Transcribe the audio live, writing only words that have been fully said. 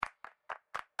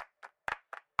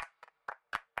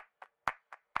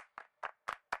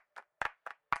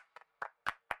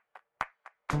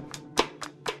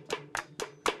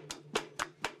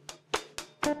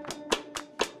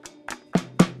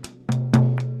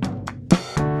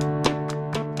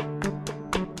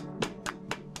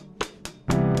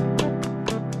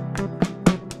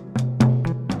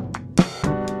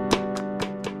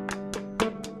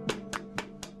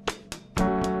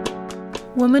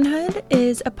Womanhood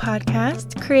is a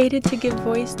podcast created to give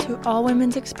voice to all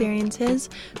women's experiences,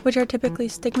 which are typically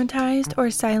stigmatized or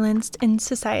silenced in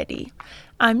society.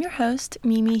 I'm your host,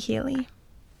 Mimi Healy.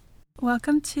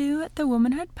 Welcome to the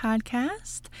Womanhood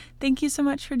Podcast. Thank you so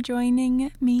much for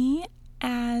joining me,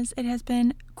 as it has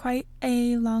been quite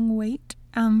a long wait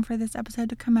for this episode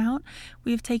to come out.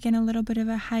 We've taken a little bit of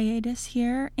a hiatus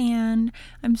here, and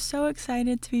I'm so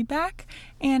excited to be back,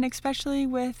 and especially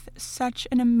with such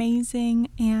an amazing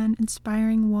and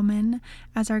inspiring woman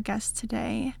as our guest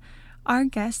today. Our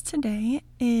guest today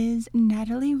is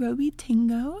Natalie Roby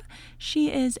Tingo.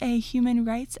 She is a human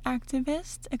rights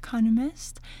activist,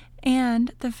 economist,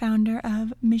 and the founder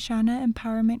of Mishana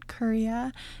Empowerment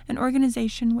Korea, an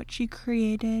organization which she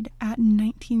created at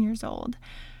 19 years old.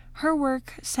 Her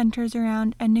work centers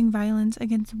around ending violence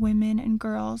against women and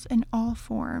girls in all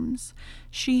forms.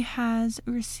 She has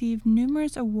received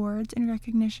numerous awards in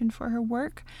recognition for her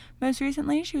work. Most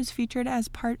recently, she was featured as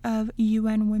part of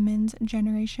UN Women's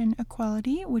Generation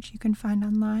Equality, which you can find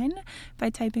online by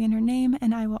typing in her name,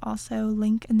 and I will also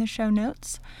link in the show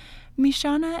notes.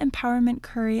 Mishana Empowerment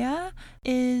Korea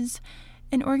is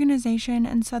an organization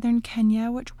in southern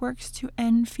Kenya which works to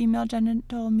end female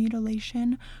genital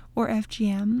mutilation, or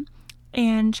FGM,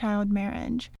 and child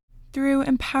marriage. Through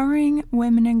empowering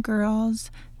women and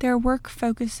girls, their work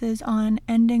focuses on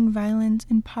ending violence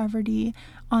and poverty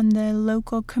on the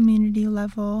local community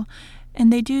level,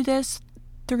 and they do this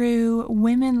through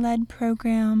women-led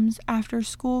programs,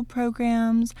 after-school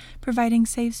programs, providing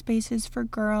safe spaces for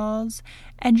girls,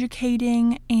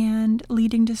 educating and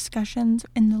leading discussions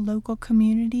in the local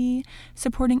community,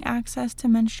 supporting access to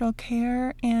menstrual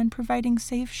care, and providing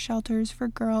safe shelters for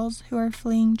girls who are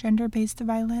fleeing gender-based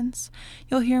violence.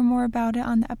 You'll hear more about it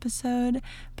on the episode,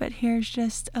 but here's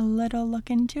just a little look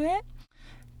into it.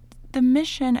 The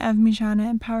mission of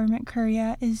Mishana Empowerment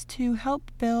Korea is to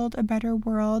help build a better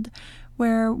world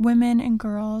where women and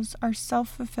girls are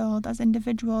self-fulfilled as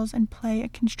individuals and play a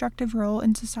constructive role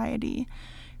in society.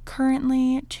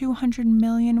 Currently, 200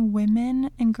 million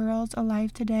women and girls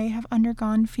alive today have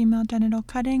undergone female genital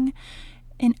cutting.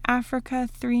 In Africa,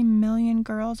 3 million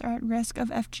girls are at risk of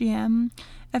FGM.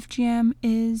 FGM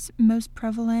is most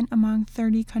prevalent among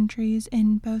 30 countries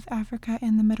in both Africa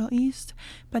and the Middle East,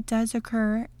 but does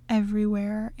occur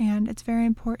everywhere, and it's very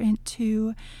important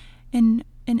to, in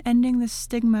ending the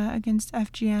stigma against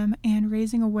FGM and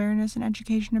raising awareness and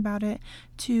education about it,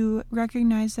 to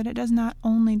recognize that it does not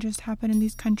only just happen in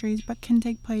these countries, but can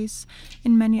take place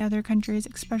in many other countries,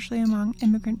 especially among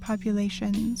immigrant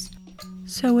populations.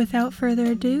 So without further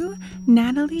ado,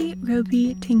 Natalie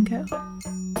Roby Tingo.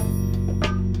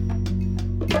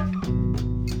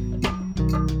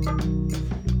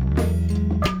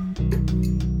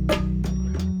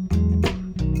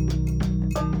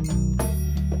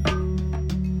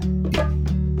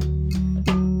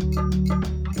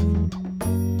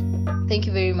 Thank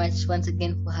you very much once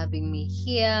again for having me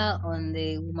here on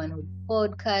the Womanhood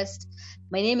Podcast.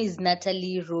 My name is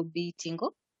Natalie Roby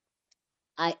Tingo.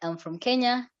 I am from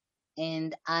Kenya,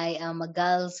 and I am a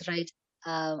girls' rights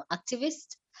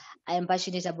activist. I am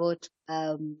passionate about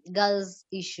girls'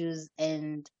 issues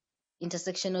and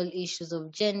intersectional issues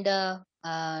of gender,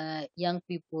 young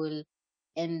people,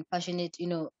 and passionate,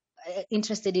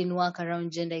 interested in work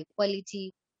around gender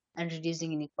equality and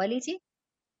reducing inequality.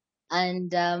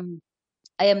 And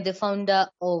I am the founder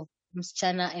of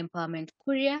Msichana Empowerment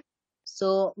Korea.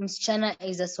 So Msichana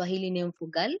is a Swahili name for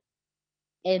girl,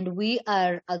 and we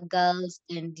are a girls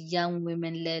and young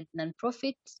women-led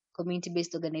nonprofit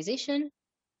community-based organization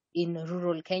in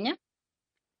rural Kenya.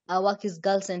 Our work is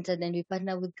girl-centered, and we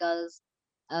partner with girls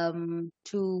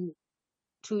to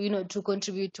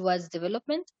contribute towards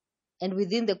development. And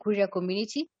within the Korea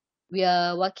community, we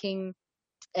are working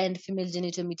to end female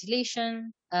genital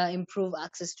mutilation, improve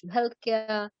access to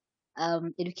healthcare,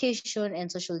 education,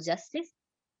 and social justice.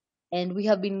 And we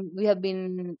have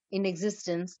been in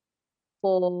existence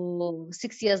for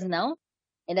 6 years now,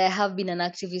 and I have been an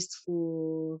activist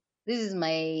for, this is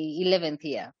my 11th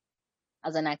year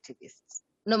as an activist.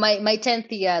 No, my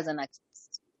 10th year as an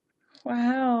activist.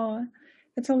 Wow,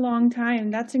 that's a long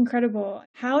time. That's incredible.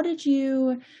 How did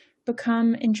you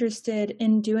become interested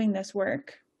in doing this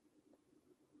work?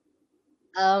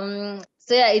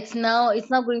 So yeah, it's now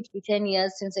going to be 10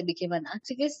 years since I became an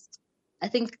activist. I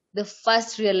think the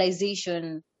first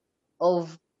realization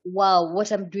of, wow,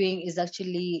 what I'm doing is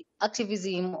actually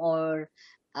activism, or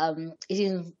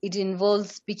it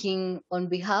involves speaking on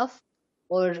behalf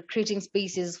or creating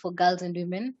spaces for girls and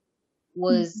women,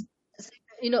 was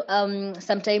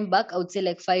some time back. I would say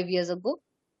like 5 years ago,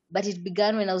 but it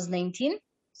began when I was 19.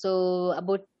 So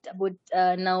about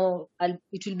now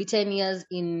it will be 10 years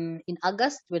in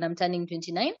August when I'm turning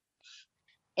 29.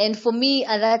 And for me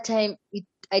at that time,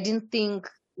 I didn't think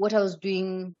what I was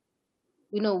doing,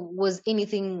 was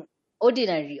anything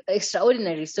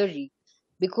extraordinary, sorry,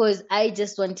 because I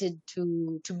just wanted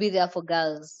to be there for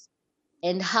girls.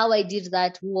 And how I did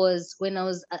that was when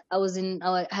I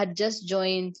had just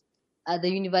joined the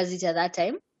university at that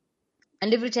time,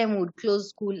 and every time we would close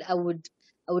school, I would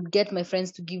get my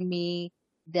friends to give me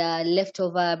their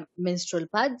leftover menstrual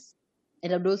pads,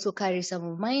 and I would also carry some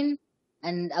of mine,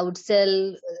 and I would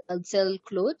sell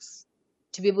clothes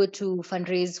to be able to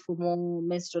fundraise for more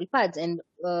menstrual pads. And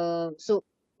so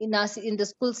in the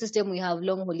school system we have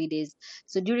long holidays.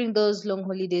 So during those long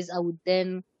holidays, I would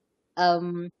then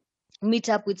um, meet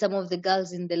up with some of the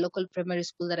girls in the local primary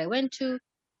school that I went to.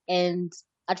 And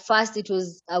at first it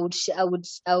was I would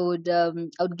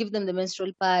give them the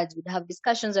menstrual pads. We'd have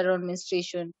discussions around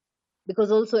menstruation,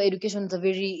 because also education is a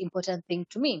very important thing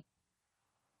to me.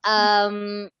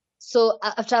 um so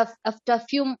after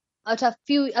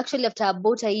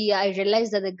about a year, I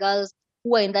realized that the girls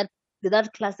who were in that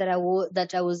class that I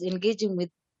was engaging with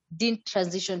didn't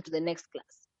transition to the next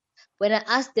class. When I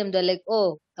asked them, they're like,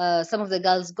 oh, some of the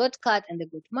girls got cut and they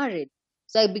got married.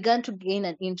 So I began to gain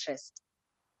an interest.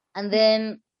 And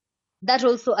then that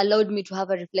also allowed me to have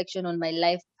a reflection on my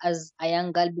life as a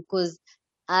young girl, because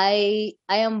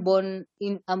I'm born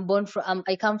from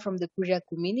I come from the Kuria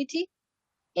community,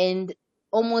 and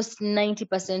almost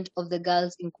 90% of the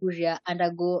girls in Korea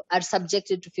are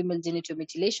subjected to female genital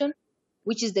mutilation,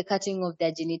 which is the cutting of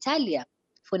their genitalia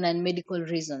for non-medical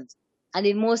reasons. And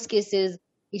in most cases,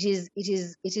 it is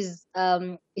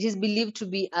believed to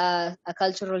be a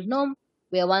cultural norm,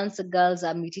 where once the girls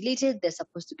are mutilated, they're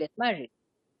supposed to get married.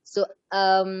 So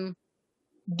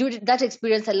that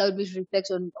experience allowed me to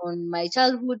reflect on my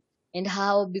childhood, and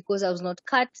how, because I was not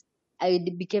cut,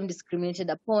 became discriminated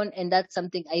upon, and that's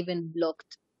something I even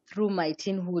blocked through my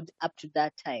teenhood up to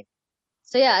that time.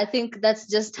 So yeah, I think that's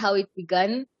just how it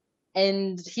began,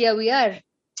 and here we are,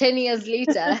 10 years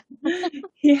later.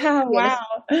 Yeah, Yes.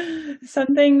 wow.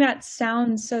 Something that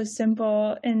sounds so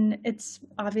simple, and it's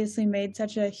obviously made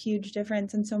such a huge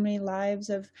difference in so many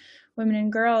lives of women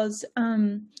and girls.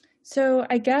 So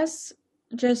I guess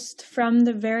just from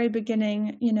the very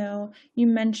beginning, you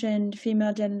mentioned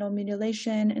female genital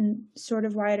mutilation and sort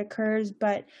of why it occurs,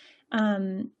 but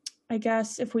I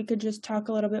guess if we could just talk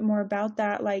a little bit more about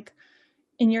that, like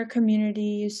in your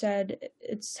community, you said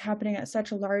it's happening at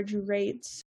such large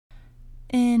rates.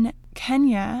 In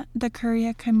Kenya, the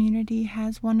Kuria community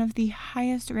has one of the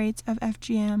highest rates of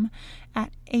FGM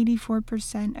at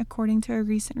 84%, according to a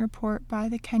recent report by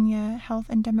the Kenya Health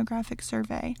and Demographic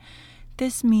Survey.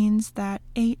 This means that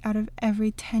 8 out of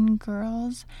every 10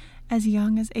 girls as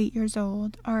young as 8 years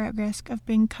old are at risk of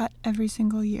being cut every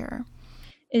single year.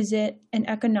 Is it an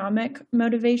economic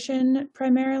motivation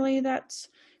primarily that's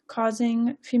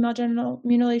causing female genital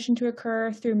mutilation to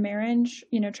occur through marriage,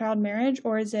 child marriage,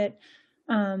 or is it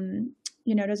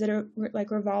does it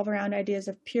like revolve around ideas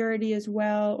of purity as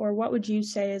well? Or what would you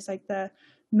say is like the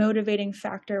motivating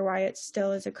factor why it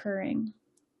still is occurring?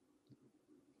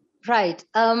 Right.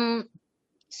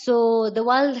 So the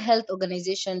World Health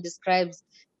Organization describes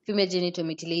female genital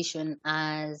mutilation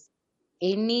as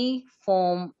any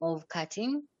form of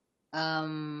cutting,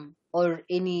 or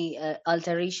any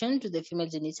alteration to the female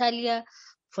genitalia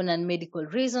for non-medical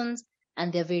reasons,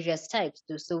 and there are various types.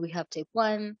 So we have type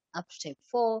 1 up to type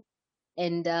 4,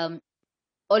 and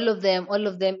all of them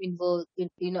involve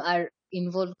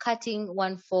cutting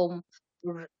one form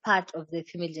or part of the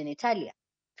female genitalia.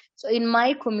 So in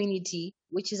my community,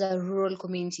 which is a rural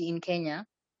community in Kenya,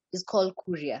 is called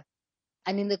Kuria.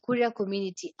 And in the Kuria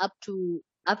community, up to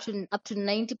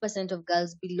 90% of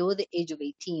girls below the age of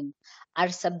 18 are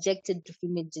subjected to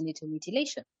female genital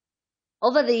mutilation.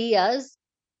 Over the years,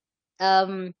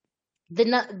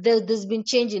 there's been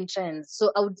change in trends.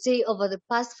 So I would say over the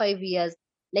past 5 years,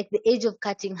 like, the age of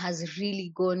cutting has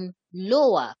really gone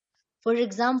lower. For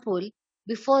example,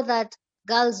 before that,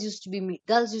 girls used to be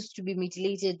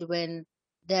mutilated when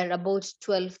they're about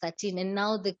 12, 13, and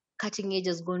now the cutting age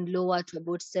has gone lower to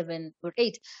about 7 or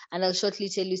 8. And I'll shortly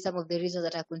tell you some of the reasons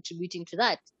that are contributing to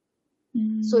that.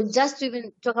 So just to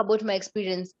even talk about my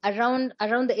experience around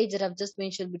the age that I've just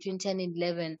mentioned, between 10 and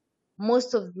 11,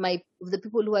 most of the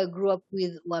people who I grew up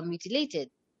with were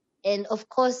mutilated. And of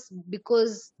course,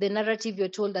 because the narrative you're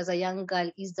told as a young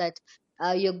girl is that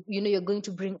you're going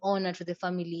to bring honor to the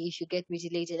family if you get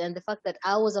mutilated, and the fact that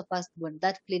I was a firstborn,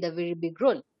 that played a very big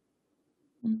role.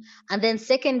 And then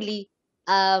secondly,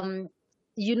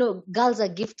 girls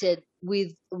are gifted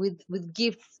with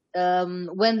gifts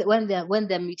when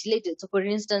they're mutilated. So for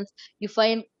instance, you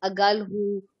find a girl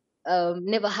who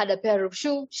never had a pair of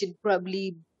shoe,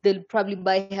 they'll probably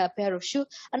buy her a pair of shoe.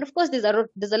 And of course there's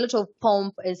a lot of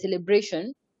pomp and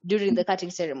celebration during the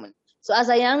cutting ceremony. So as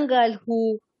a young girl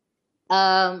who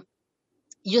um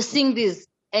you're seeing this,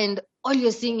 and all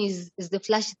you're seeing is the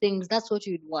flashy things, that's what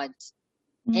you'd want.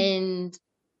 And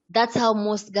that's how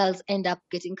most girls end up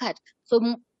getting cut.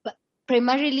 So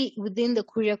primarily within the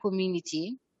queer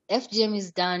community, FGM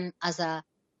is done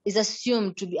is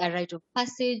assumed to be a rite of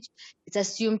passage. It's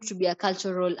assumed to be a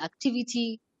cultural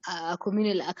activity, a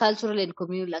cultural and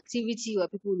communal activity where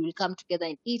people will come together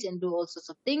and eat and do all sorts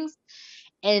of things.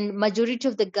 And majority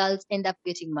of the girls end up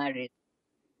getting married.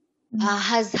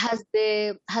 Has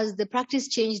the practice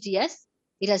changed? Yes,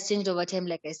 it has changed over time,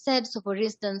 like I said. So for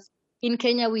instance, in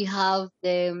Kenya we have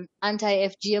the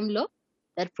anti-FGM law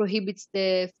that prohibits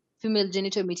the female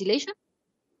genital mutilation,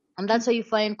 and that's why you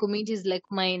find communities like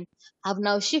mine have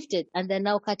now shifted, and they're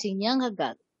now cutting younger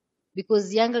girls,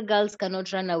 because younger girls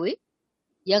cannot run away.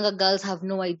 Younger girls have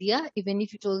no idea. Even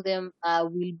if you told them,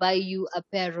 we'll buy you a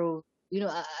pair of,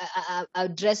 a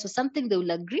dress or something, they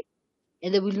will agree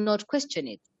and they will not question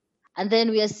it. And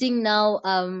then we are seeing now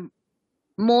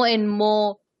more and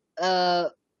more,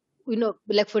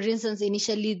 like for instance,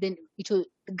 initially then the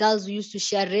girls used to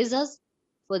share razors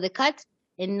for the cut,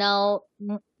 and now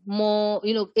more,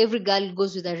 every girl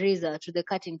goes with a razor to the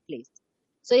cutting place.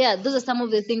 So yeah, those are some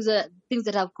of the things that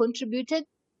have contributed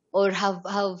or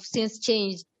have since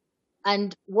changed.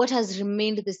 And what has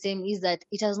remained the same is that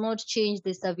it has not changed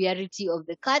the severity of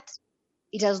the cut.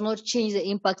 It has not changed the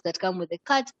impacts that come with the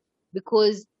cut,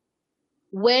 because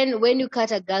when you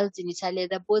cut a girl genitalia,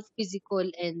 they're both physical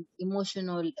and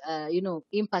emotional,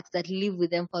 impacts that live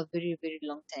with them for a very, very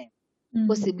long time,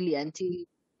 possibly until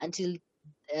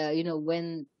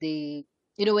when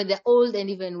when they're old, and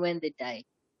even when they die.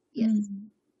 Yes.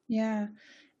 Yeah.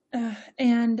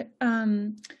 And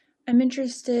I'm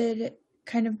interested,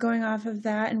 kind of going off of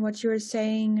that and what you were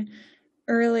saying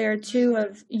earlier too,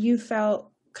 of you felt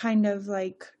kind of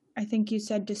like, I think you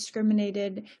said,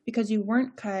 discriminated because you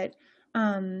weren't cut.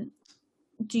 Do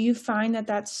you find that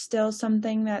that's still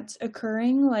something that's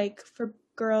occurring, like for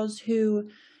girls who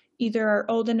either are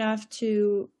old enough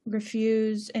to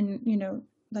refuse and,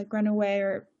 like run away,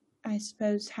 or I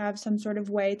suppose have some sort of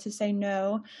way to say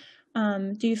no?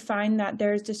 Do you find that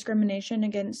there's discrimination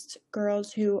against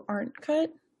girls who aren't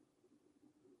cut?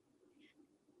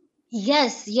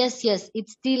 Yes.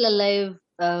 It's still alive.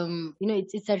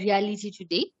 It's a reality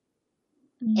today.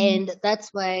 And that's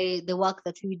why the work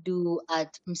that we do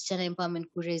at Msichana Empowerment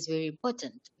Kuria is very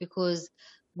important, because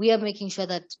we are making sure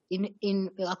that in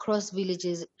across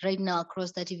villages right now,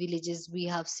 across 30 villages, we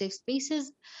have safe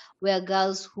spaces where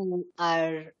girls who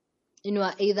are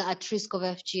are either at risk of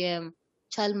FGM,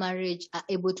 child marriage, are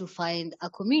able to find a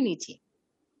community.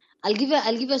 I'll give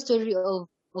you a story of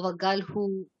a girl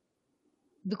who,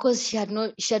 because she had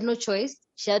no choice,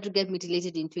 she had to get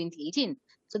mutilated in 2018.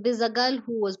 So there's a girl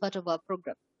who was part of our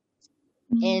program,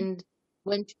 and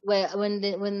when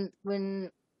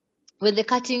the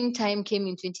cutting time came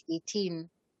in 2018,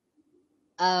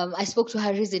 I spoke to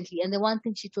her recently, and the one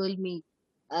thing she told me,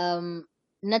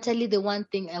 Natalie, the one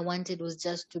thing I wanted was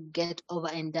just to get over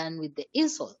and done with the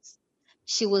insults.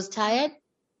 She was tired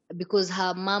because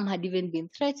her mom had even been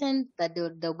threatened that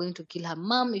they're going to kill her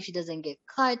mom if she doesn't get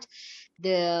cut.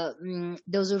 There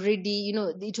was already,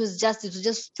 it was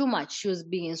just too much. She was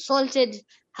being insulted.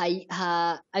 And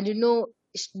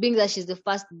being that she's the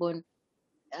firstborn,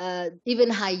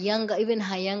 even her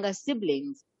younger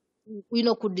siblings,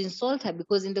 could insult her,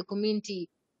 because in the community,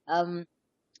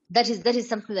 that is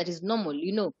something that is normal.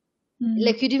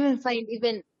 Like you'd even find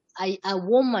even a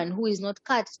woman who is not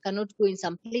cut cannot go in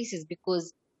some places,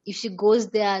 because if she goes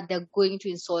there, they're going to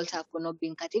insult her for not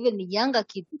being cut. Even the younger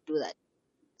kids would do that.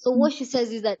 So what she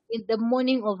says is that in the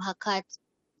morning of her cut,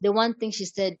 the one thing she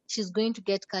said, she's going to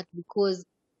get cut because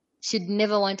she'd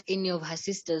never want any of her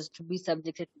sisters to be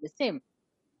subjected to the same.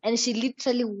 And she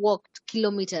literally walked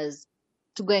kilometers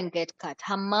to go and get cut.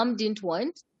 Her mom didn't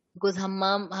want, because her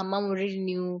mom already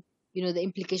knew, the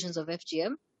implications of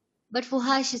FGM. But for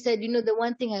her, she said, the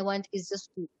one thing I want is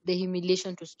just the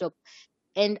humiliation to stop.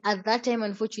 And at that time,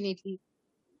 unfortunately,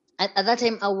 at that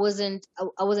time I wasn't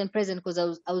present, because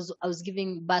I was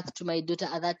giving birth to my daughter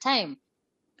at that time.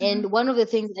 And one of the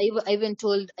things I even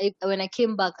told, when I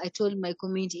came back, I told my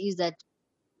community is that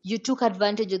you took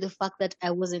advantage of the fact that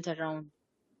I wasn't around.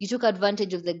 You took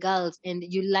advantage of the girls, and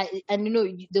you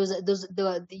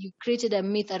created a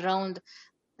myth around,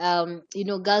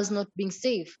 girls not being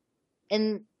safe.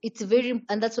 And it's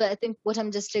and that's why I think what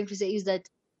I'm just trying to say is that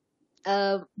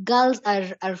girls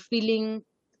are feeling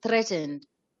threatened,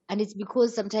 and it's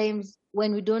because sometimes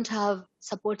when we don't have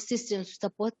support systems to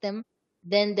support them,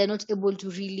 then they're not able to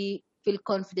really feel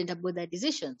confident about their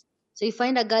decisions. So you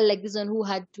find a girl like this one who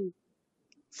had to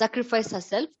sacrifice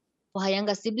herself for her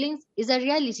younger siblings is a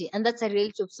reality, and that's a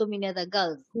reality of so many other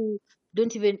girls who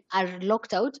don't even are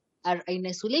locked out, are in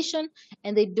isolation,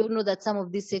 and they don't know that some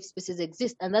of these safe spaces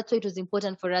exist. And that's why it was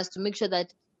important for us to make sure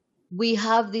that we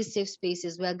have these safe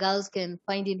spaces where girls can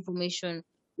find information,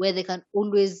 where they can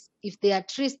always, if they are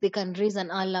at risk, they can raise an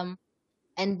alarm,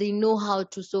 and they know how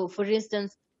to. So for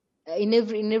instance, in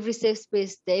every safe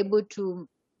space, they're able to,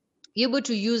 you're able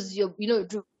to use your,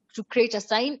 to create a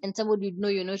sign, and somebody would know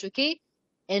you're not okay,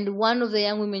 and one of the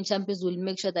young women champions will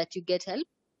make sure that you get help.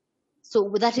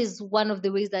 So that is one of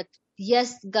the ways that,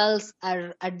 yes, girls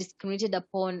are discriminated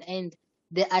upon and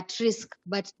they're at risk,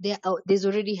 but there's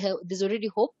already help, there's already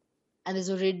hope, and there's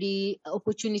already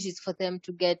opportunities for them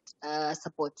to get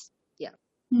support. Yeah.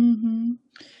 Mm-hmm.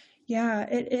 Yeah,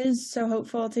 it is so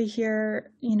hopeful to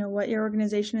hear, what your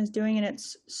organization is doing, and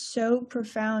it's so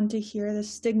profound to hear the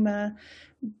stigma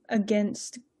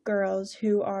against girls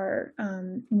who are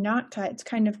not cut. It's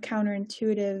kind of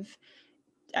counterintuitive,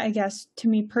 I guess, to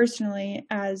me personally,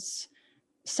 as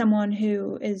someone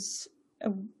who is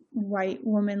a white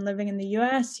woman living in the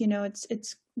US.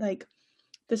 It's like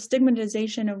the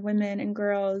stigmatization of women and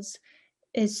girls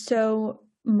is so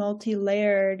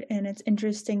multi-layered, and it's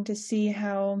interesting to see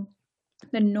how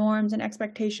the norms and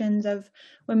expectations of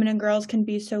women and girls can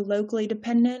be so locally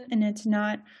dependent, and it's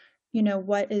not,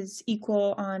 what is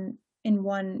equal in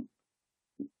one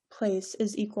place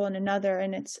is equal in another.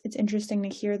 And it's interesting to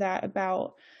hear that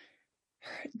about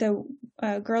the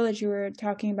girl that you were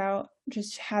talking about,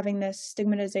 just having this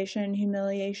stigmatization and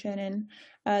humiliation,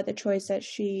 and the choice that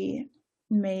she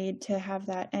made to have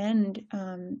that end,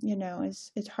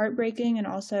 is heartbreaking. And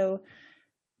also,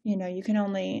 you can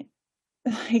only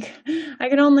like I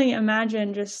can only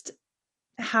imagine just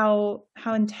how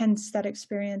intense that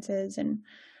experience is. And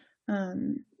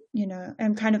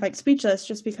I'm kind of like speechless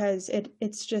just because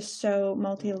it's just so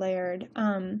multi-layered.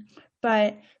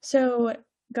 But so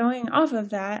going off of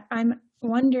that, I'm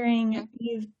wondering,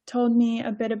 you've told me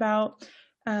a bit about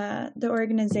the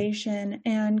organization,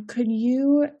 and could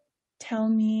you tell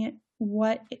me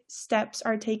what steps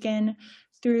are taken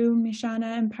through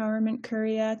Mishana Empowerment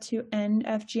Korea to end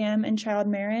FGM and child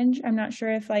marriage? I'm not sure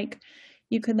if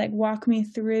you could walk me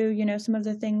through, some of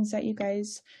the things that you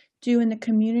guys do in the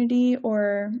community,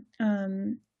 or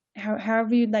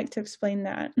however you'd like to explain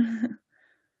that.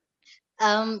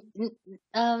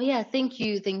 Yeah, thank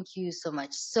you so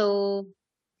much. So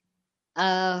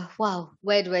wow,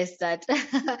 where do I start?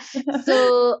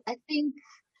 So I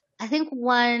think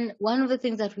one of the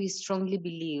things that we strongly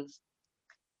believe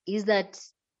is that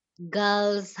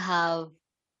girls have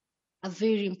a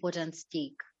very important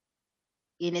stake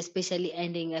in especially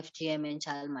ending FGM and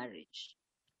child marriage.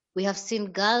 We have seen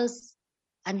girls,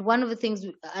 and one of the things,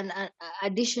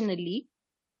 additionally,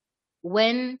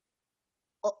 when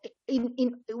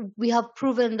in we have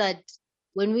proven that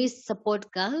when we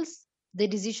support girls, the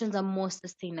decisions are more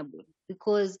sustainable,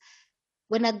 because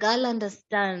when a girl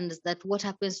understands that what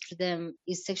happens to them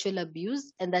is sexual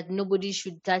abuse and that nobody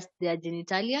should touch their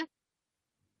genitalia,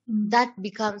 that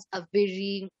becomes a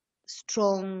very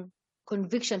strong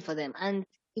conviction for them. And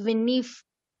even if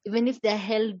even if they're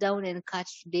held down and cut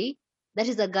today, that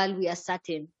is a girl we are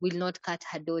certain will not cut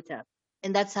her daughter.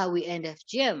 And that's how we end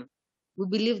FGM. We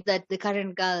believe that the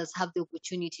current girls have the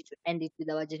opportunity to end it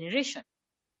with our generation,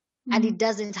 and it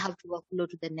doesn't have to flow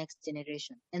to the next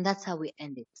generation. And that's how we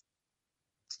end it.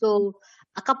 So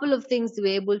a couple of things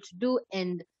we're able to do,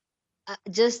 and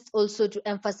just also to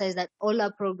emphasize that all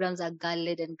our programs are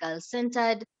girl-led and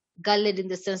girl-centered. Girl-led in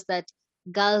the sense that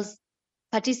girls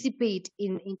participate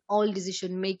in all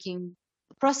decision-making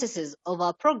processes of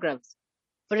our programs.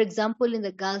 For example, in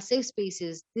the girl safe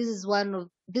spaces, this is one of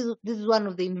the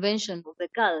invention of the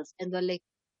girls, and they're like,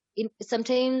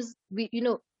 sometimes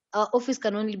our office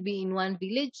can only be in one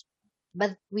village,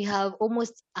 but we have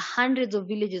almost hundreds of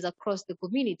villages across the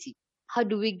community. How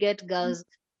do we get girls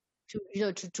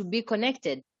to be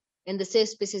connected? And the safe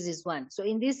spaces is one. So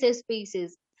in these safe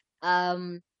spaces,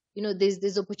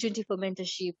 there's opportunity for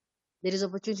mentorship. There is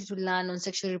opportunity to learn on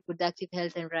sexual reproductive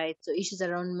health and rights, so issues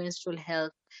around menstrual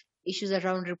health, issues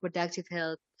around reproductive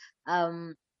health,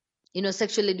 um,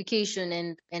 sexual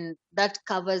education, and that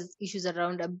covers issues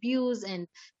around abuse and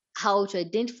how to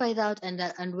identify that,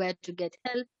 and where to get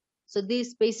help. So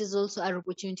these spaces also are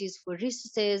opportunities for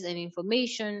resources and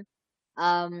information.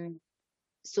 And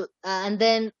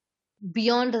then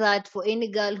beyond that, for any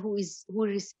girl who is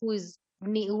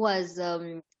who has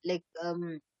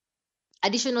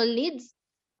additional needs,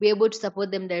 we're able to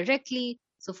support them directly.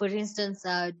 So, for instance,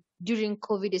 during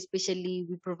COVID, especially,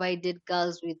 we provided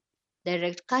girls with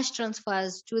direct cash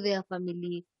transfers to their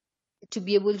family to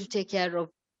be able to take care of,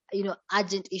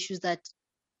 urgent issues that,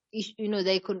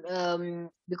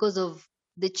 because of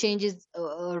the changes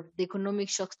or the economic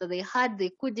shocks that they had,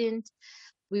 they couldn't.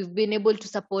 We've been able to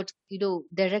support,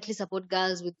 directly support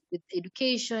girls with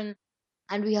education,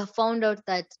 and we have found out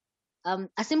that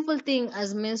a simple thing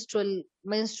as menstrual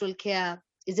care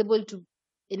is able to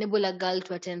enable a girl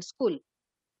to attend school.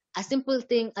 A simple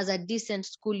thing as a decent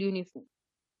school uniform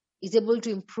is able to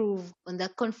improve on their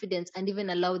confidence and even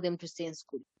allow them to stay in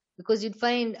school. Because you'd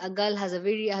find a girl has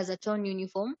a torn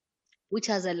uniform, which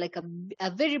has a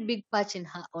very big patch in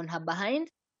her on her behind,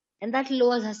 and that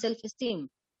lowers her self-esteem.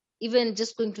 Even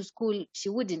just going to school, she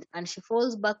wouldn't, and she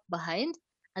falls back behind.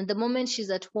 And the moment she's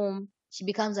at home, she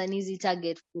becomes an easy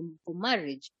target for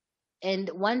marriage. And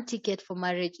one ticket for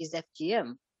marriage is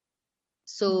FGM.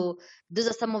 So those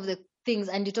are some of the things.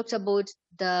 And you talked about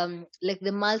the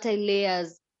multi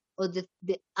layers or the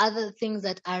other things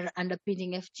that are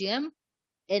underpinning FGM,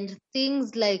 and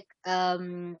things like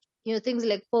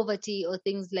poverty, or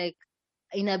things like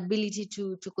inability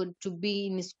to be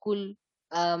in school,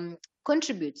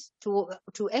 contributes to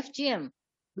FGM,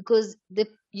 because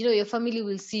your family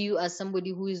will see you as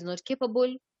somebody who is not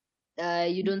capable.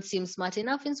 You don't seem smart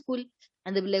enough in school,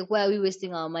 and they'll be like, why are we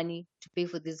wasting our money to pay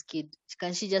for this kid?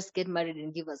 Can she just get married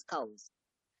and give us cows?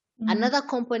 Mm-hmm. Another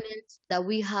component that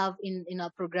we have in our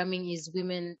programming is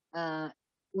women,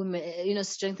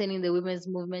 strengthening the women's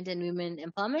movement and women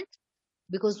empowerment.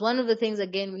 Because one of the things,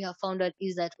 again, we have found out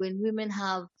is that when women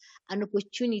have an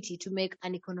opportunity to make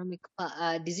an economic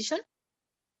decision,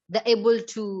 they're able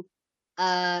to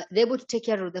take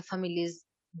care of their families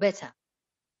better,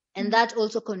 and that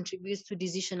also contributes to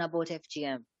decision about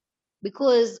FGM.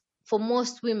 Because for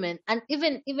most women, and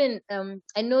even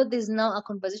I know there's now a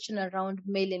conversation around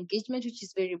male engagement, which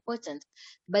is very important,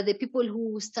 but the people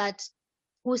who start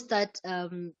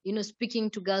speaking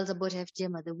to girls about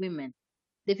FGM are the women.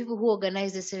 The people who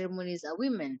organize the ceremonies are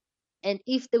women. And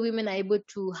if the women are able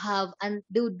to have, and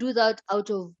they would do that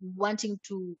out of wanting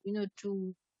to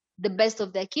the best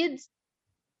of their kids,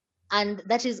 and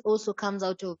that is also comes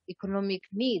out of economic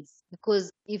needs.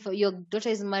 Because if your daughter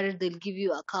is married, they'll give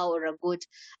you a cow or a goat,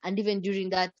 and even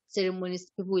during that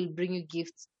ceremonies, people will bring you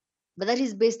gifts. But that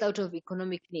is based out of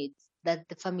economic needs that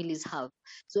the families have.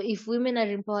 So if women are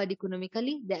empowered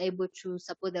economically, they're able to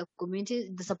support their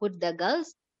community, they support their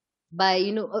girls by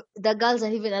the girls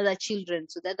and even other children,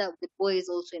 so that the boy is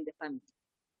also in the family,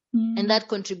 and Mm-hmm. that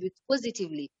contributes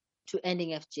positively to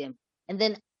ending FGM. And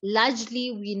then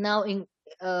largely we now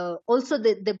also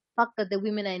the fact that the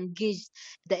women are engaged,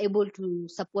 they're able to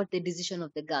support the decision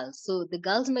of the girls. So the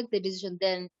girls make the decision,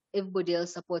 then everybody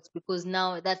else supports, because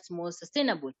now that's more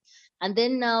sustainable. And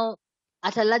then now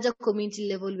at a larger community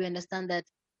level, we understand that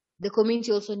the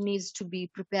community also needs to be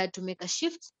prepared to make a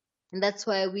shift. And that's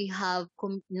why we have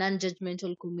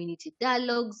non-judgmental community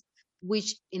dialogues,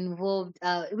 which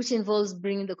involves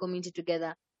bringing the community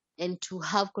together and to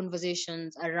have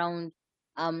conversations around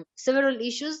several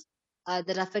issues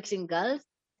that are affecting girls.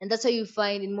 And that's why you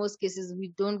find in most cases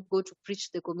we don't go to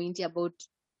preach the community about,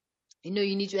 you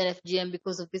need to end FGM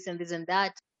because of this and this and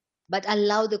that, but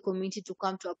allow the community to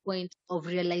come to a point of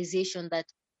realization that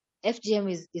FGM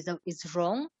is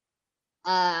wrong.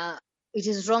 uh, it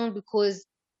is wrong because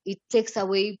it takes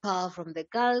away power from the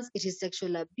girls, it is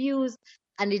sexual abuse,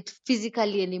 and it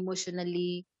physically and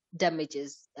emotionally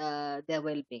damages their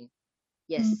well-being.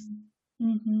 Yes.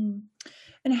 Mm-hmm.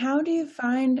 And how do you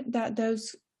find that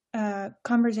those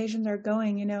conversations are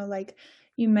going? Like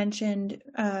you mentioned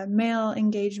male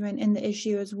engagement in the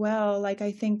issue as well. Like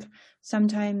I think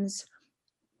sometimes,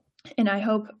 and I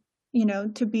hope,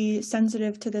 to be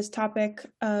sensitive to this topic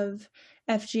of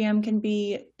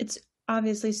FGM it's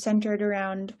obviously centered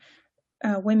around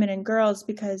women and girls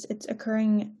because it's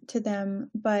occurring to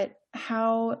them. But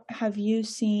how have you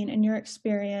seen, in your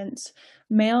experience,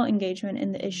 male engagement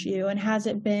in the issue, and has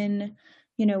it been,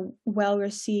 well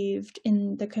received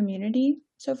in the community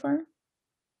so far?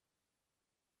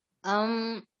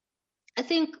 um I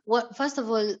think, what first of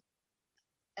all,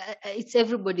 it's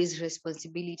everybody's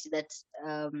responsibility that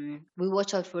we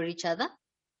watch out for each other,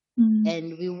 Mm-hmm.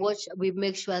 and we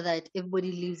make sure that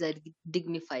everybody lives a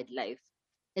dignified life.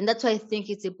 And that's why I think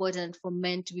it's important for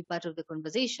men to be part of the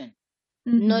conversation,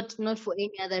 Mm-hmm. not for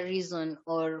any other reason,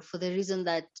 or for the reason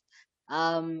that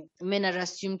men are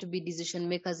assumed to be decision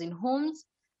makers in homes.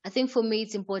 I think for me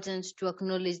it's important to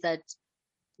acknowledge that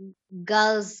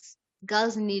girls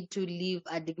girls need to live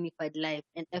a dignified life,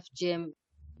 and FGM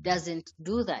doesn't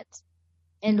do that.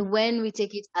 And when we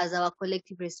take it as our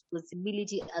collective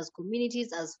responsibility as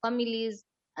communities, as families,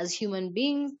 as human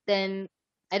beings, then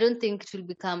I don't think it will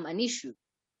become an issue.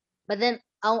 But then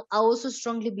I also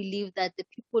strongly believe that the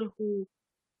people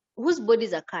whose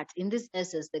bodies are cut, in this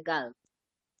essence, the girls,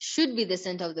 should be the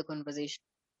center of the conversation,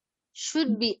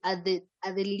 should be at the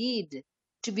lead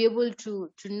to be able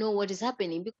to know what is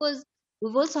happening. Because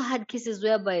we've also had cases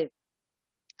whereby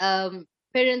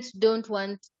parents don't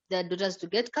want their daughters to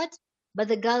get cut, but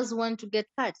the girls want to get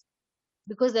cut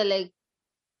because they're like,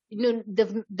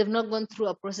 they've not gone through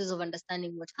a process of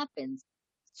understanding what happens.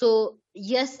 So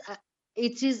yes,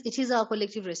 it is our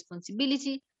collective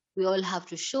responsibility. We all have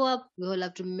to show up. We all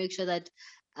have to make sure that,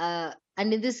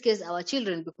 and in this case, our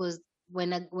children, because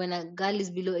when a girl is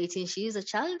below 18, she is a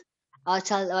child.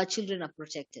 Our children are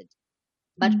protected.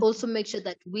 But also make sure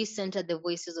that we center the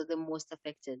voices of the most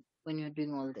affected when you're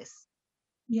doing all this.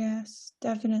 Yes,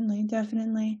 definitely,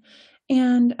 definitely.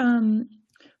 And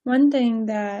one thing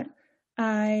that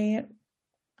I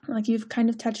like you've kind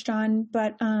of touched on,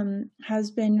 but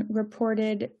has been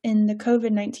reported in the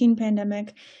COVID-19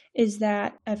 pandemic is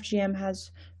that FGM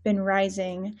has been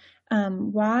rising.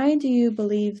 Why do you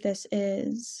believe this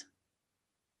is?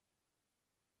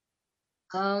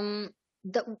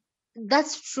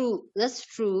 That's true. That's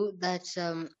true that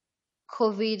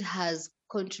COVID has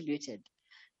contributed.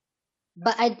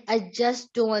 But I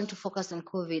just don't want to focus on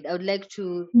COVID. I would like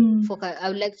to focus. I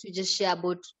would like to just share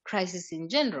about crisis in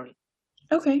general.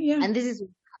 Okay, yeah. And this is what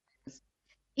happens.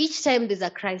 Each time there's a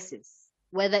crisis,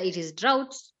 whether it is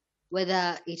drought,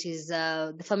 whether it is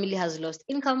the family has lost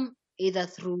income, either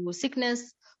through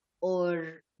sickness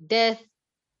or death,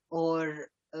 or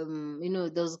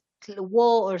there's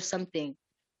war or something.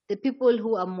 The people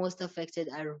who are most affected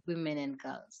are women and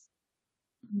girls.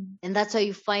 And that's why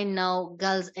you find now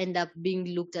girls end up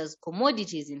being looked as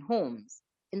commodities in homes.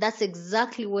 And that's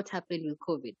exactly what happened with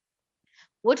COVID.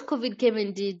 What COVID came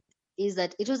and did is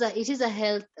that it is a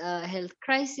health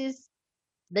crisis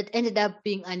that ended up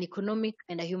being an economic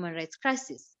and a human rights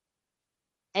crisis.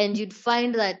 And you'd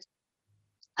find that,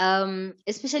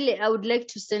 especially I would like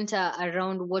to center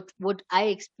around what I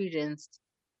experienced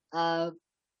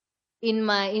in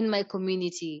my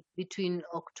community between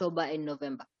October and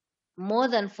November. More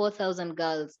than 4,000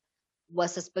 girls were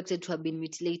suspected to have been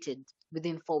mutilated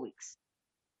within 4 weeks.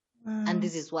 Wow. And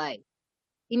this is why.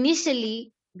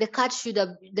 Initially, the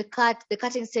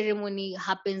cutting ceremony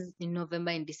happens in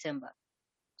November and December.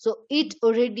 So it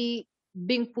already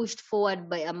being pushed forward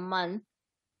by a month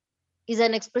is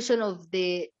an expression of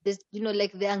the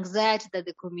anxiety that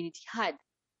the community had.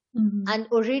 And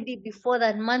already before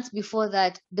that, months before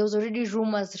that, there was already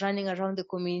rumors running around the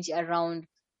community around,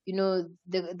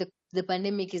 the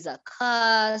pandemic is a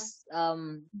curse.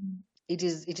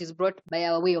 It is brought by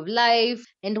our way of life,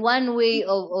 and one way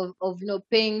of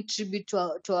paying tribute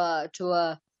to our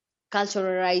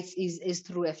cultural rights is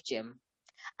through FGM.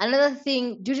 Another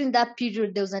thing, during that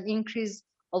period, there was an increase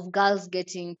of girls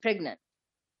getting pregnant,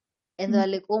 and they're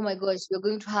like, oh my gosh, we're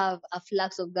going to have a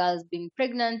flux of girls being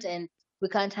pregnant, and we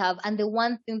can't have. And the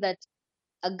one thing that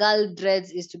a girl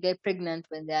dreads is to get pregnant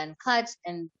when they're uncut,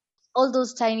 and all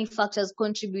those tiny factors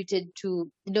contributed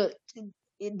to the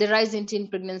rise in teen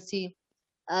pregnancy,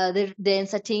 the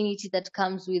uncertainty that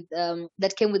comes with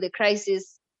that came with the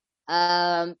crisis,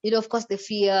 of course the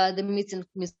fear, the myths and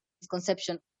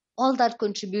misconception, all that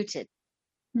contributed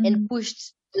and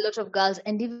pushed a lot of girls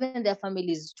and even their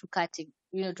families to cutting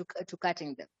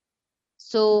them.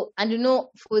 So, and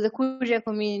for the queer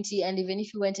community, and even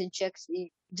if you went and checked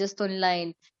just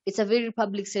online, it's a very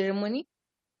public ceremony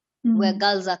where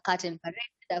girls are cut and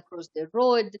paraded across the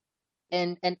road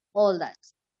and all that.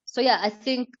 So yeah, I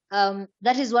think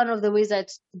that is one of the ways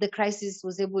that the crisis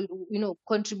was able,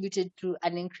 contributed to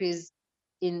an increase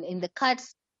in the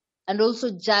cuts, and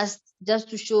also just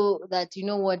to show that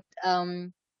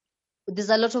there's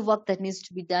a lot of work that needs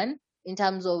to be done in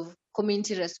terms of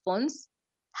community response.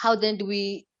 How then do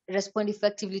we respond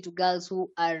effectively to girls who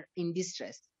are in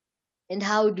distress, and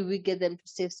how do we get them to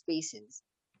safe spaces,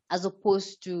 as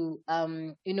opposed to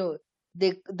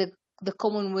the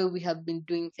common way we have been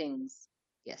doing things.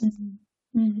 Yes.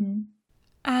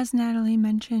 As Natalie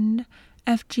mentioned,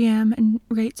 FGM and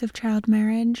rates of child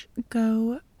marriage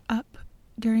go up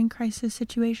during crisis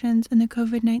situations, and the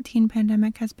COVID-19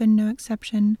 pandemic has been no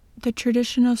exception. The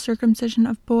traditional circumcision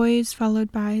of boys,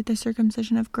 followed by the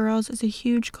circumcision of girls, is a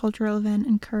huge cultural event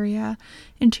in Korea.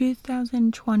 In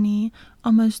 2020,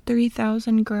 almost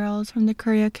 3,000 girls from the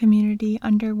Korea community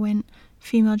underwent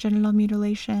female genital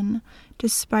mutilation,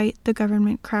 despite the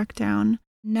government crackdown.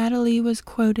 Natalie was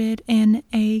quoted in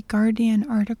a Guardian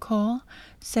article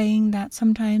saying that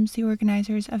sometimes the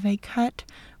organizers of a cut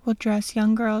will dress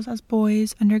young girls as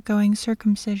boys undergoing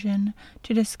circumcision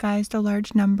to disguise the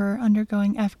large number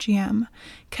undergoing FGM.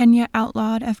 Kenya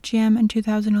outlawed FGM in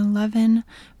 2011,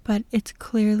 but it's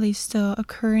clearly still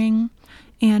occurring,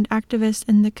 and activists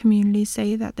in the community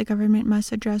say that the government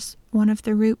must address one of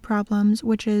the root problems,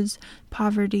 which is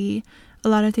poverty. A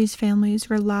lot of these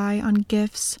families rely on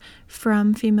gifts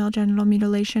from female genital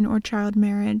mutilation or child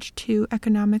marriage to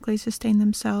economically sustain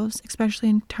themselves, especially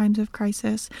in times of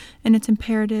crisis, and it's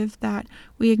imperative that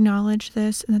we acknowledge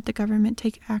this and that the government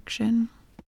take action.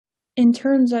 In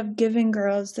terms of giving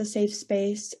girls the safe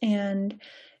space and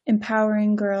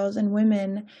empowering girls and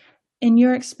women, in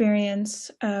your experience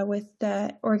with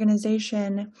the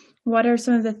organization, what are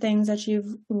some of the things that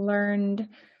you've learned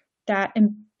that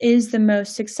is the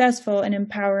most successful in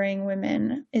empowering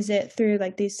women? Is it through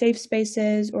like these safe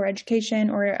spaces or education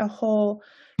or a whole,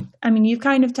 I mean, you've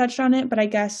kind of touched on it, but I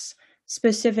guess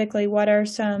specifically, what are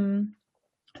some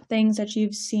things that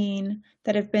you've seen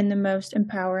that have been the most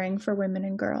empowering for women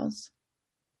and girls?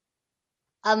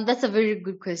 That's a very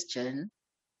good question.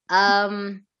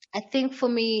 I think for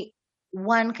me,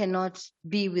 one cannot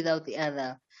be without the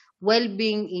other.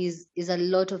 Well-being is a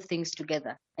lot of things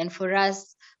together, and for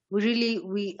us, our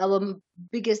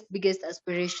biggest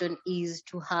aspiration is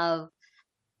to have,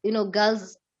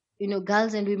 girls,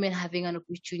 girls and women having an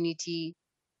opportunity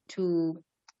to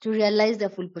realize their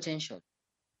full potential,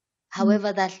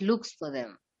 however that looks for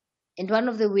them. And one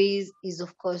of the ways is,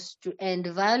 of course, to end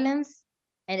violence,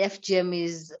 and FGM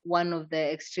is one of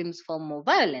the extremes form of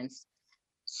violence.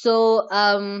 So,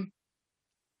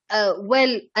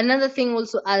 well, another thing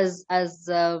also, as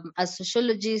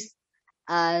sociologists,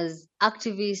 as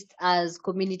activists, as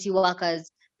community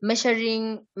workers,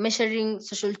 measuring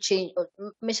social change, or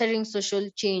measuring social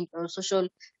change or social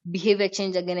behavior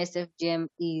change against FGM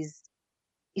is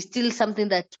still something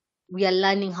that we are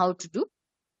learning how to do.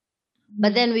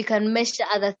 But then we can measure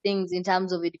other things in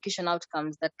terms of education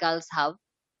outcomes that girls have,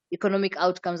 economic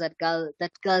outcomes that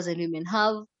girls and women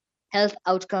have, health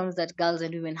outcomes that girls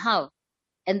and women have.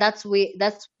 And I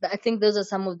think those are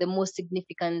some of the most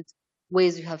significant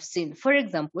ways we have seen. For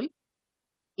example,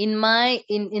 in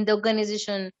the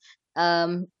organization,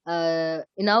 in our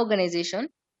organization,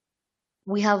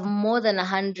 we have more than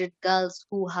 100 girls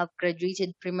who have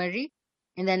graduated primary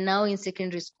and they're now in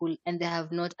secondary school and they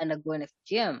have not undergone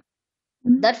FGM.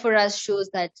 That for us shows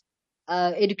that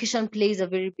education plays a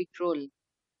very big role,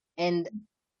 and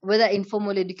whether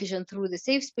informal education through the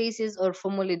safe spaces or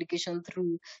formal education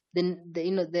through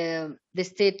the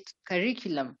state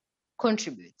curriculum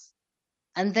contributes.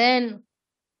 And then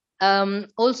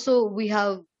also we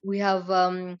have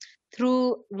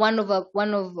through one of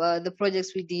the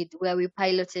projects we did where we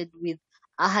piloted with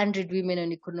 100 women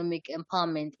on economic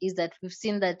empowerment, is that we've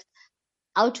seen that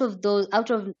out of the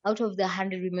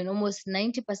 100 women, almost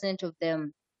 90% of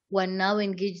them who are now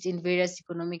engaged in various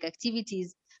economic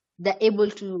activities, they're able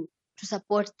to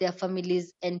support their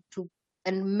families and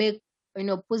make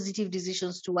positive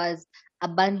decisions towards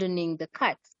abandoning the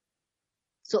cut.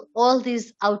 So all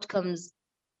these outcomes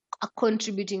are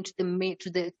contributing to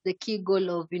the key goal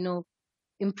of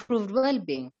improved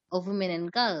well-being of women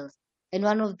and girls. And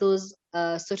one of those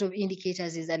sort of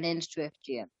indicators is an end to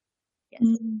FGM. Yes.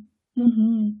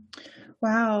 Mm-hmm.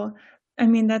 Wow. I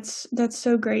mean, that's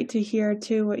so great to hear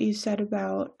too, what you said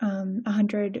about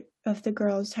 100 of the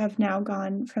girls have now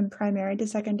gone from primary to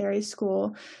secondary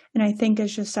school. And I think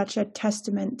it's just such a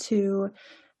testament to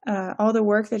all the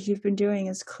work that you've been doing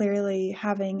is clearly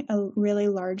having a really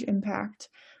large impact.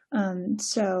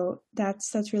 So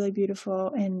that's really beautiful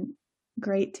and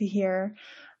great to hear.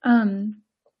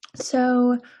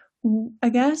 So I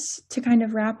guess to kind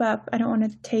of wrap up, I don't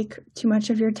want to take too much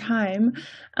of your time.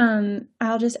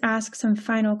 I'll just ask some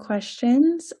final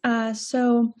questions.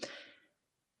 So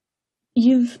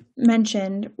you've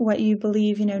mentioned what you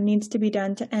believe, needs to be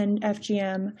done to end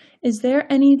FGM. Is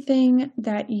there anything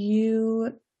that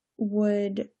you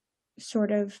would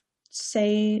sort of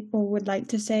say or would like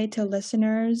to say to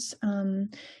listeners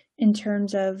in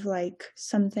terms of like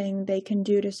something they can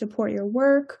do to support your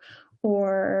work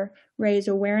or raise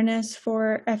awareness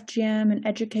for FGM and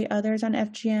educate others on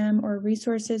FGM, or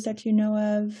resources that you know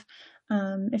of?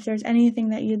 If there's anything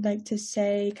that you'd like to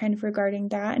say kind of regarding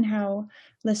that and how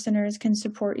listeners can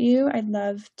support you, I'd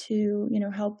love to,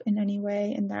 help in any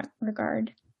way in that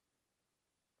regard.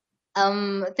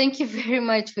 Thank you very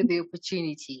much for the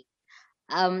opportunity.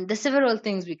 There's several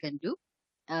things we can do.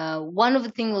 One of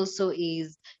the things also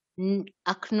is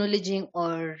acknowledging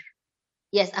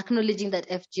that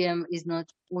FGM is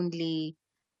not only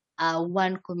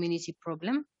one community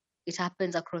problem. It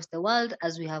happens across the world,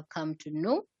 as we have come to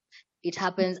know. It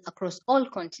happens across all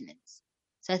continents.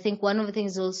 So I think one of the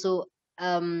things also,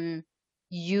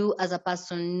 you as a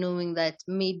person knowing that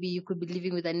maybe you could be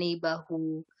living with a neighbor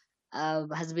who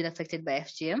has been affected by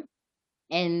FGM.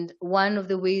 And one of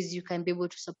the ways you can be able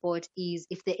to support is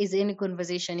if there is any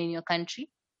conversation in your country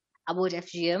about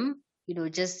FGM,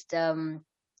 just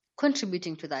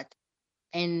contributing to that.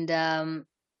 And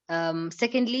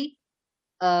secondly,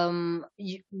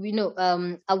 we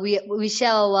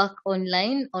share our work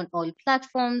online on all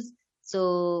platforms.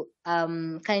 So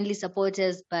kindly support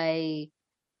us by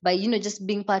just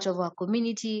being part of our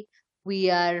community. We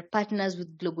are partners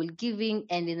with Global Giving,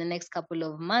 and in the next couple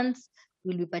of months,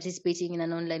 we'll be participating in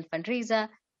an online fundraiser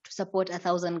to support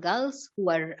 1,000 girls who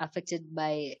are affected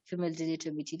by female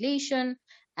genital mutilation.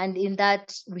 And in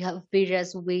that, we have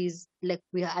various ways, like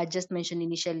I just mentioned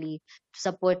initially, to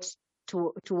support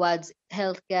towards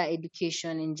healthcare,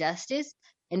 education, and justice.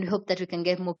 And we hope that we can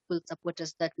get more people support us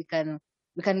so that we can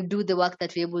do the work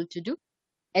that we're able to do.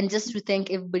 And just to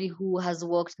thank everybody who has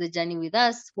walked the journey with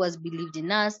us, who has believed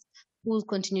in us, who will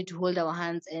continue to hold our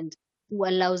hands, and who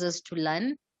allows us to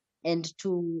learn and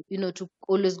to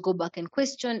always go back and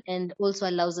question, and also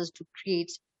allows us to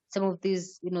create some of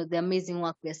these, the amazing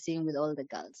work we're seeing with all the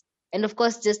girls. And of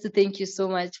course, just to thank you so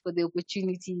much for the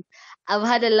opportunity. I've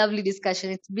had a lovely discussion.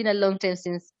 It's been a long time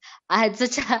since I had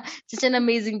such an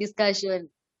amazing discussion.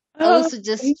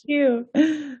 Thank you.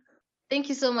 Thank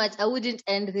you so much. I wouldn't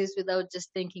end this without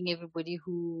just thanking everybody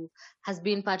who has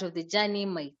been part of the journey,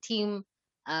 my team,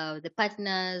 the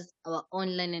partners, our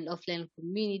online and offline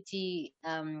community.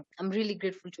 I'm really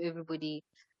grateful to everybody.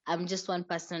 I'm just one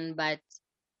person, but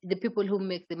the people who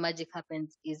make the magic happen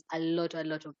is a lot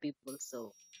of people.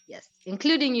 So yes,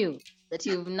 including you, that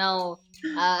you've now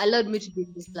allowed me to be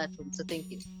in this platform. So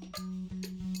thank you.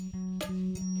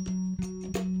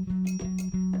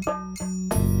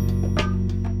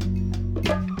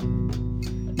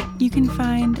 You can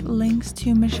find links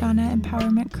to Mashana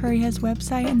Empowerment Korea's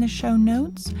website in the show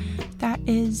notes. That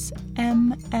is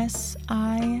MSICHANA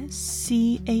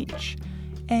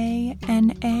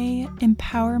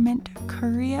Empowerment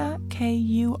Korea,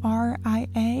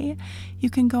 KURIA. You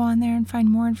can go on there and find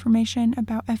more information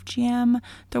about FGM,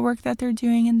 the work that they're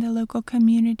doing in the local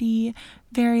community,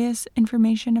 various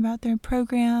information about their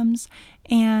programs,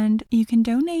 and you can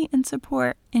donate and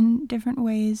support in different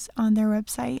ways on their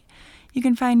website. You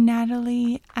can find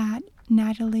Natalie at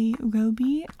Natalie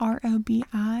Roby,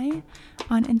 ROBI,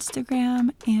 on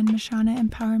Instagram, and Mashana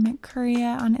Empowerment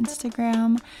Korea on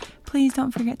Instagram. Please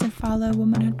don't forget to follow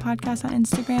Womanhood Podcast on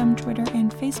Instagram, Twitter,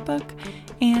 and Facebook.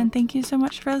 And thank you so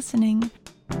much for listening.